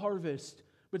to harvest.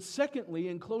 But secondly,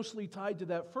 and closely tied to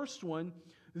that first one,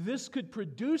 this could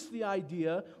produce the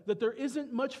idea that there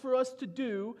isn't much for us to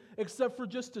do except for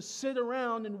just to sit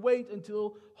around and wait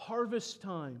until harvest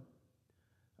time.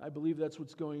 I believe that's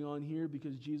what's going on here,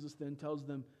 because Jesus then tells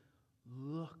them,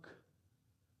 "Look,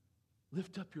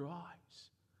 lift up your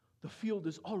eyes. The field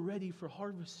is all ready for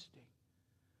harvesting.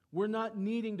 We're not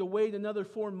needing to wait another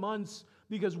 4 months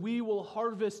because we will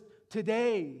harvest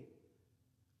today."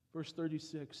 Verse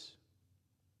 36.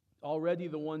 "Already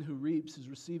the one who reaps is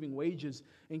receiving wages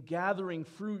and gathering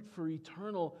fruit for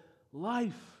eternal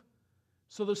life,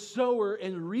 so the sower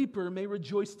and reaper may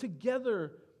rejoice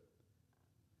together."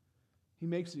 He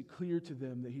makes it clear to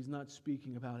them that he's not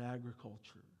speaking about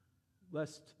agriculture,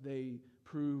 lest they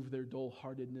prove their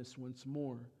dull-heartedness once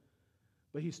more.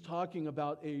 But he's talking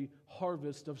about a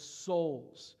harvest of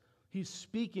souls. He's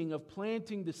speaking of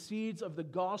planting the seeds of the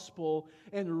gospel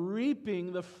and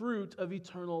reaping the fruit of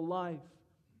eternal life.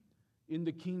 In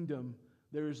the kingdom,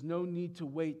 there is no need to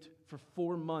wait for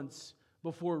 4 months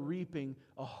before reaping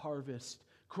a harvest.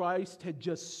 Christ had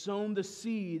just sown the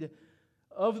seed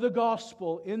of the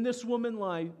gospel in this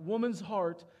woman's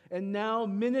heart, and now,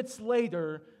 minutes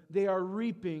later, they are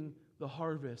reaping the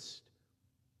harvest.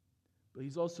 But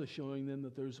He's also showing them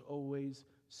that there's always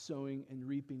sowing and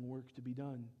reaping work to be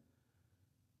done.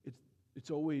 It's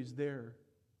always there,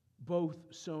 both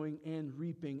sowing and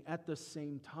reaping at the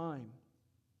same time.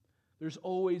 There's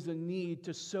always a need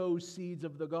to sow seeds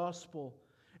of the gospel,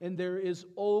 and there is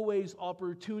always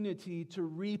opportunity to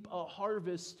reap a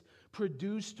harvest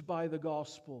produced by the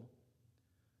gospel.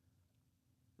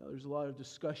 Now, there's a lot of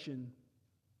discussion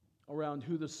around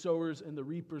who the sowers and the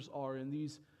reapers are in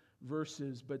these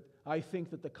verses, but I think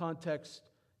that the context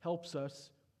helps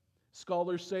us.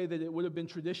 Scholars say that it would have been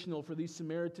traditional for these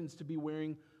Samaritans to be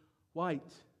wearing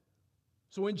white.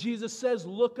 So when Jesus says,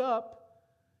 "Look up,"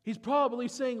 He's probably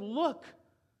saying, "Look,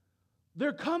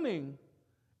 they're coming."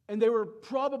 And they were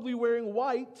probably wearing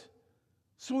white.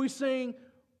 So He's saying,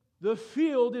 the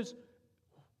field is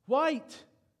white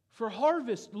for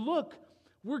harvest. Look,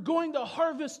 we're going to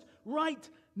harvest right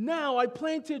now. I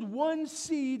planted one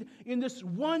seed in this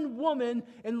one woman,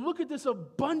 and look at this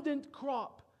abundant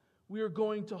crop we are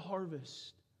going to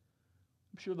harvest.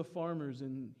 I'm sure the farmers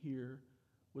in here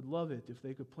would love it if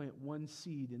they could plant one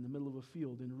seed in the middle of a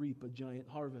field and reap a giant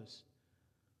harvest.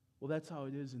 Well, that's how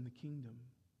it is in the kingdom.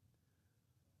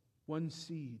 One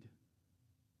seed,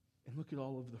 and look at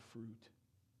all of the fruit.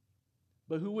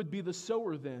 But who would be the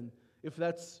sower then, if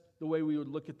that's the way we would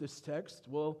look at this text?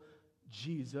 Well,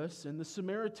 Jesus and the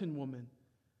Samaritan woman.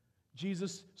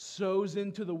 Jesus sows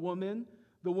into the woman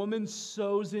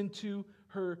sows into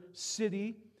her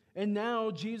city, and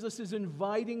now Jesus is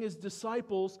inviting His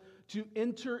disciples to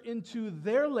enter into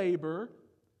their labor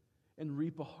and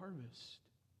reap a harvest.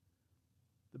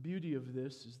 The beauty of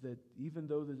this is that even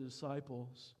though the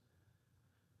disciples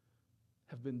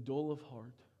have been dull of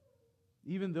heart,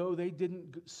 even though they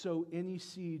didn't sow any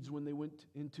seeds when they went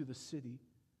into the city,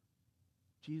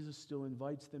 Jesus still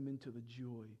invites them into the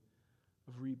joy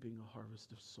of reaping a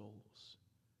harvest of souls.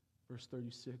 Verse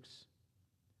 36,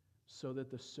 so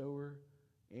that the sower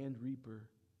and reaper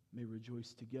may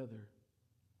rejoice together.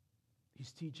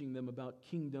 He's teaching them about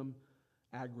kingdom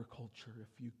agriculture,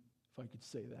 if I could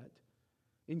say that.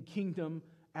 In kingdom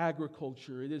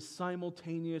agriculture, it is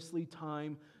simultaneously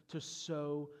time to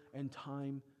sow and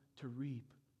time to reap.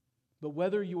 But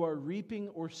whether you are reaping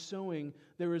or sowing,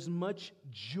 there is much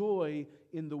joy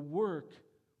in the work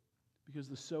because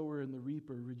the sower and the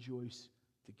reaper rejoice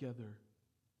together.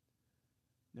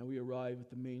 Now we arrive at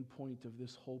the main point of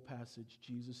this whole passage.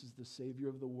 Jesus is the Savior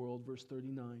of the world, verse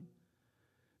 39.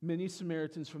 Many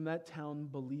Samaritans from that town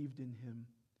believed in Him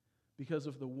because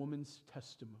of the woman's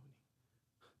testimony.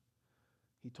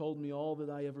 He told me all that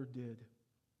I ever did.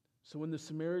 So when the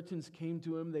Samaritans came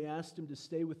to Him, they asked Him to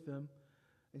stay with them,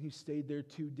 and He stayed there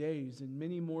 2 days, and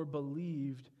many more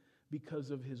believed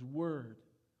because of His word.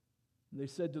 And they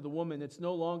said to the woman, "It's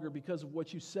no longer because of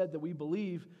what you said that we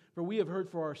believe, for we have heard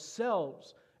for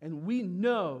ourselves, and we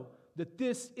know that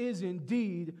this is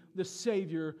indeed the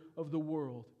Savior of the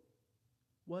world."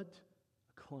 What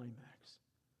a climax.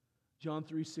 John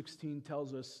 3:16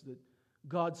 tells us that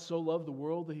God so loved the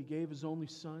world that He gave His only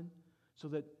Son, so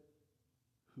that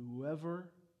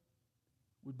whoever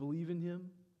would believe in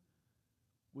Him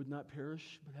would not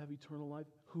perish but have eternal life.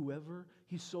 Whoever.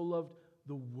 He so loved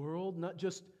the world, not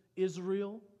just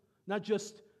Israel, not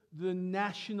just the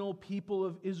national people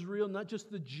of Israel, not just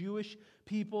the Jewish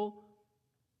people,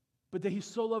 but that He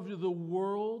so loved the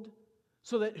world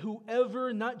so that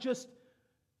whoever, not just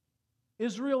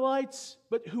Israelites,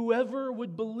 but whoever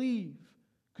would believe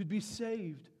could be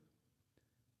saved.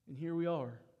 And here we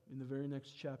are in the very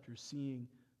next chapter seeing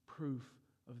proof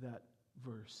of that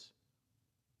verse.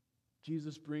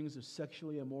 Jesus brings a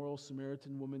sexually immoral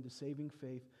Samaritan woman to saving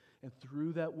faith, and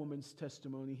through that woman's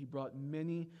testimony, He brought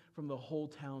many from the whole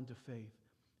town to faith.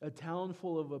 A town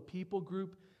full of a people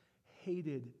group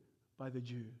hated by the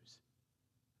Jews.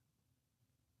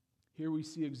 Here we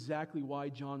see exactly why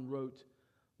John wrote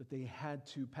that they had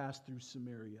to pass through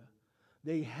Samaria.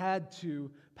 They had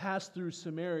to pass through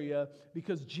Samaria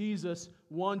because Jesus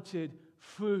wanted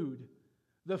food.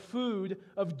 The food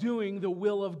of doing the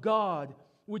will of God,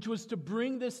 which was to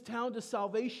bring this town to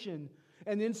salvation,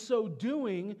 and in so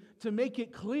doing, to make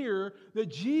it clear that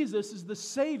Jesus is the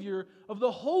Savior of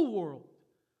the whole world.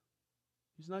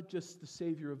 He's not just the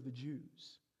Savior of the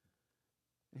Jews.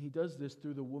 And He does this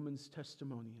through the woman's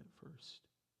testimony at first.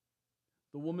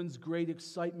 The woman's great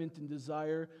excitement and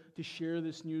desire to share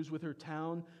this news with her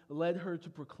town led her to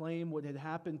proclaim what had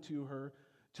happened to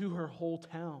her whole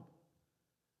town.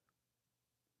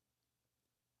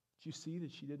 Did you see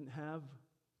that she didn't have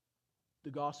the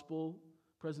gospel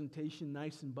presentation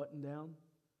nice and buttoned down?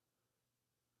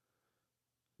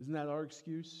 Isn't that our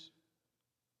excuse?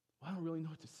 Well, I don't really know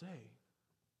what to say.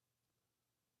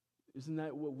 Isn't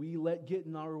that what we let get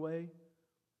in our way?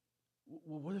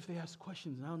 Well, what if they ask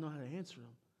questions and I don't know how to answer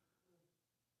them?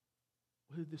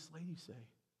 What did this lady say?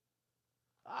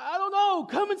 I don't know.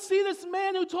 Come and see this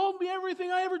man who told me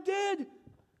everything I ever did.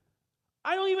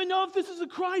 I don't even know if this is the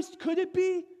Christ. Could it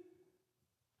be?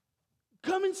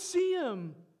 Come and see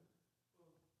him.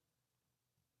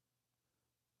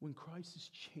 When Christ has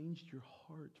changed your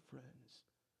heart, friends,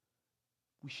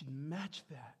 we should match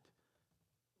that.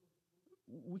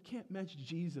 We can't match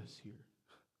Jesus here.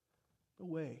 No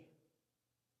way.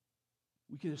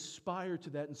 We can aspire to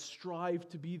that and strive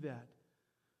to be that.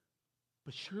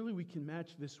 But surely we can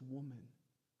match this woman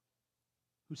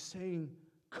who's saying,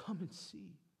 come and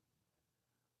see.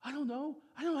 I don't know.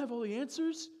 I don't have all the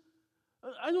answers.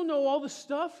 I don't know all the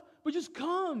stuff, but just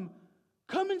come.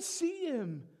 Come and see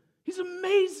him. He's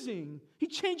amazing. He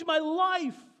changed my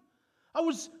life. I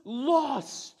was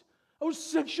lost. I was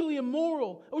sexually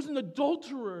immoral. I was an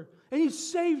adulterer. And he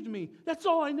saved me. That's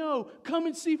all I know. Come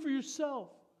and see for yourself.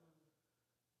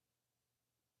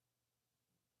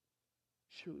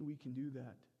 Surely we can do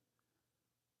that.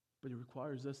 But it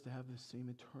requires us to have this same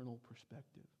eternal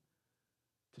perspective.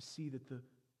 To see that the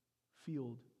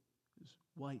field is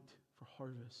white for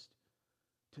harvest.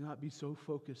 To not be so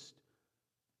focused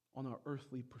on our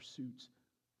earthly pursuits.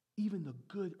 Even the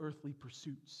good earthly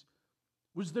pursuits.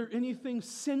 Was there anything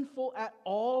sinful at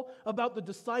all about the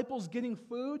disciples getting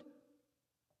food?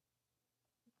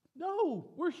 No,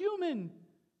 we're human.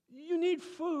 You need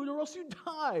food or else you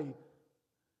die.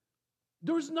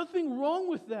 There was nothing wrong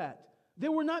with that. They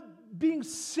were not being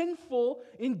sinful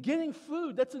in getting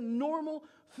food. That's a normal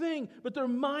thing. But their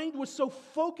mind was so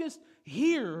focused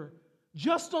here,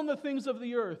 just on the things of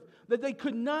the earth, that they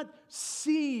could not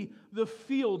see the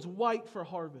fields white for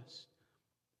harvest.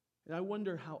 And I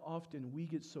wonder how often we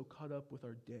get so caught up with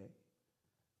our day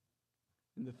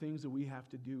and the things that we have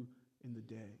to do in the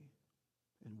day,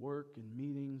 and work and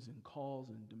meetings and calls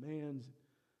and demands,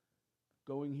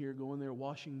 going here, going there,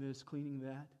 washing this, cleaning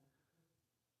that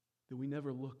we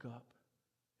never look up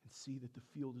and see that the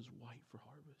field is white for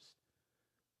harvest.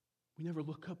 We never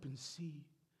look up and see.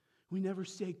 We never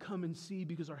say, come and see,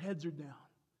 because our heads are down.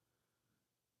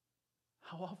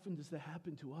 How often does that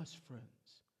happen to us, friends?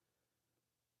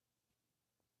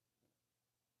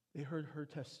 They heard her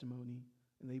testimony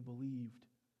and they believed.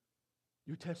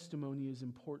 Your testimony is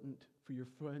important for your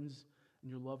friends and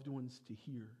your loved ones to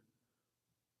hear.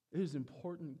 It is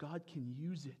important. God can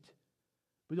use it.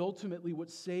 But ultimately,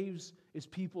 what saves is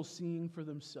people seeing for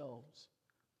themselves.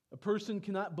 A person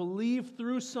cannot believe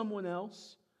through someone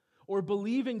else or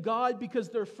believe in God because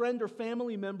their friend or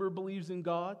family member believes in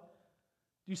God.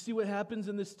 Do you see what happens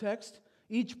in this text?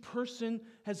 Each person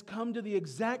has come to the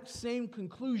exact same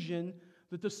conclusion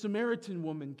that the Samaritan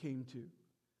woman came to.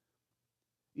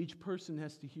 Each person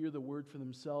has to hear the word for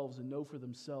themselves and know for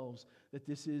themselves that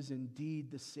this is indeed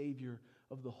the Savior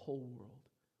of the whole world.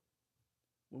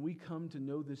 When we come to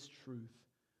know this truth,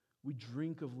 we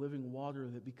drink of living water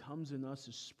that becomes in us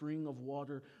a spring of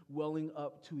water welling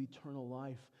up to eternal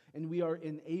life. And we are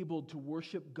enabled to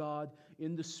worship God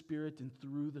in the Spirit and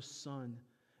through the Son.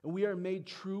 And we are made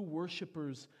true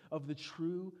worshipers of the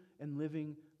true and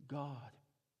living God.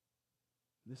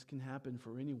 This can happen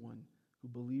for anyone who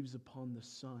believes upon the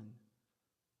Son.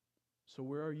 So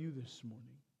where are you this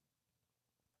morning?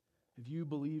 Have you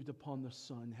believed upon the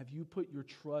Son? Have you put your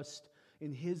trust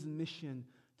in His mission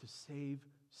to save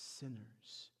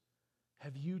sinners?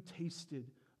 Have you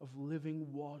tasted of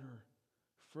living water?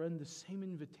 Friend, the same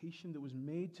invitation that was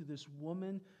made to this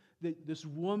woman, that this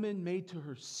woman made to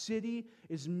her city,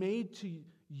 is made to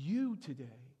you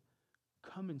today.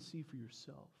 Come and see for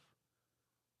yourself.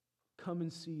 Come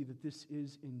and see that this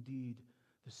is indeed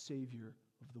the Savior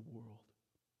of the world.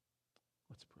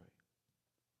 Let's pray.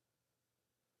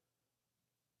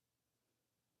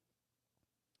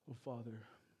 Oh, Father,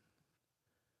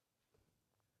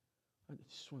 I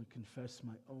just want to confess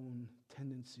my own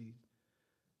tendency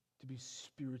to be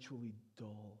spiritually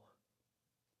dull,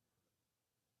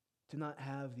 to not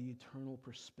have the eternal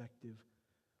perspective.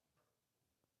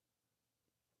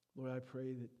 Lord, I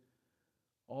pray that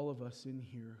all of us in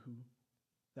here who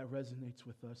that resonates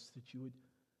with us, that you would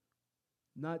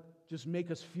not just make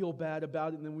us feel bad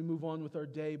about it and then we move on with our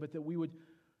day, but that we would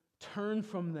turn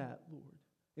from that, Lord,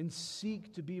 and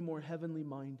seek to be more heavenly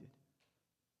minded.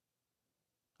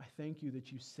 I thank you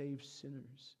that you save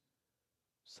sinners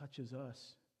such as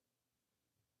us.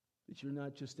 That you're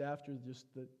not just after just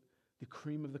the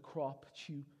cream of the crop, but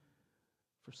you,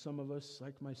 for some of us,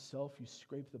 like myself, you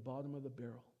scrape the bottom of the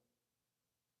barrel.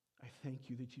 I thank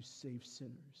you that you save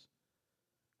sinners.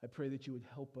 I pray that you would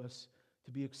help us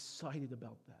to be excited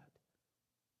about that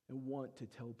and want to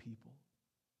tell people.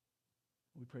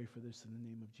 We pray for this in the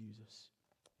name of Jesus.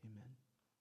 Amen.